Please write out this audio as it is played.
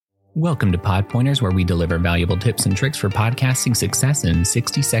Welcome to Pod Pointers, where we deliver valuable tips and tricks for podcasting success in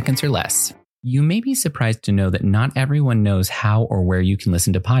 60 seconds or less. You may be surprised to know that not everyone knows how or where you can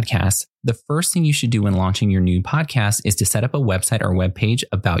listen to podcasts. The first thing you should do when launching your new podcast is to set up a website or web page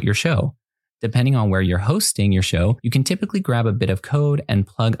about your show. Depending on where you're hosting your show, you can typically grab a bit of code and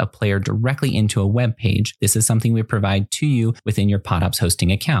plug a player directly into a web page. This is something we provide to you within your PodOps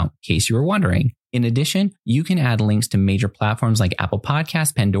hosting account, in case you were wondering. In addition, you can add links to major platforms like Apple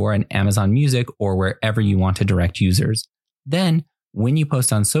Podcasts, Pandora, and Amazon Music, or wherever you want to direct users. Then, when you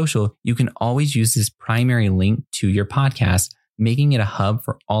post on social, you can always use this primary link to your podcast, making it a hub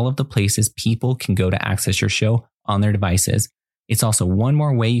for all of the places people can go to access your show on their devices. It's also one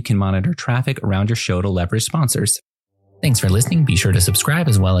more way you can monitor traffic around your show to leverage sponsors. Thanks for listening. Be sure to subscribe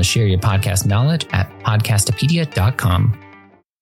as well as share your podcast knowledge at podcastopedia.com.